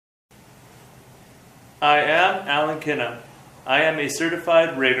I am Alan Kinum. I am a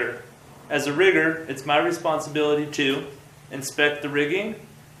certified rigger. As a rigger, it's my responsibility to inspect the rigging,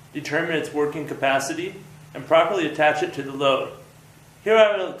 determine its working capacity, and properly attach it to the load. Here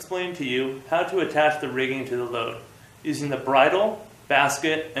I will explain to you how to attach the rigging to the load using the bridle,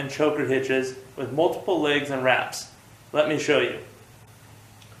 basket, and choker hitches with multiple legs and wraps. Let me show you.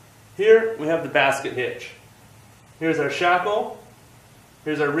 Here we have the basket hitch. Here's our shackle,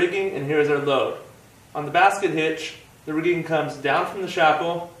 here's our rigging, and here's our load. On the basket hitch, the rigging comes down from the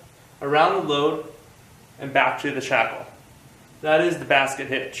shackle, around the load, and back to the shackle. That is the basket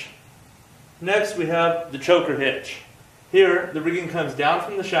hitch. Next we have the choker hitch. Here, the rigging comes down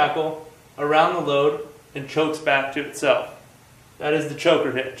from the shackle, around the load, and chokes back to itself. That is the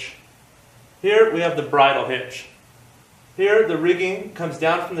choker hitch. Here we have the bridle hitch. Here, the rigging comes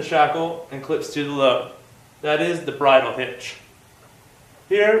down from the shackle and clips to the load. That is the bridle hitch.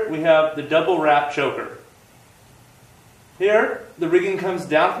 Here we have the double wrap choker. Here, the rigging comes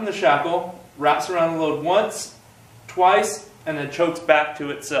down from the shackle, wraps around the load once, twice, and then chokes back to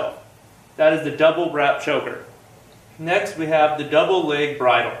itself. That is the double wrap choker. Next, we have the double leg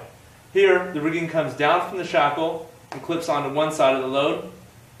bridle. Here, the rigging comes down from the shackle and clips onto one side of the load.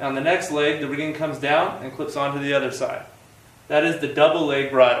 And on the next leg, the rigging comes down and clips onto the other side. That is the double leg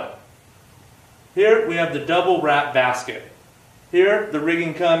bridle. Here, we have the double wrap basket. Here, the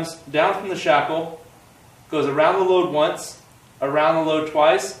rigging comes down from the shackle, goes around the load once, around the load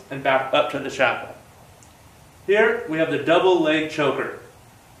twice, and back up to the shackle. Here, we have the double leg choker.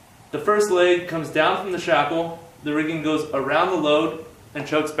 The first leg comes down from the shackle, the rigging goes around the load, and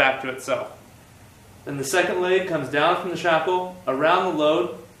chokes back to itself. Then the second leg comes down from the shackle, around the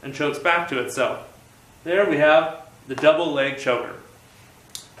load, and chokes back to itself. There we have the double leg choker.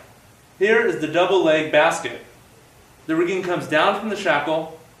 Here is the double leg basket. The rigging comes down from the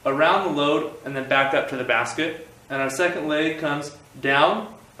shackle, around the load, and then back up to the basket. And our second leg comes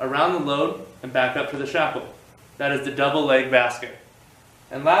down, around the load, and back up to the shackle. That is the double leg basket.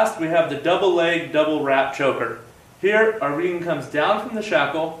 And last, we have the double leg double wrap choker. Here, our rigging comes down from the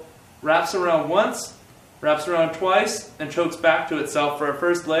shackle, wraps around once, wraps around twice, and chokes back to itself for our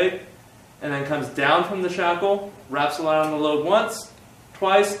first leg, and then comes down from the shackle, wraps around the load once,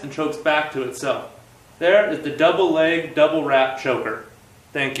 twice, and chokes back to itself. There is the double leg double wrap choker.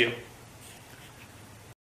 Thank you.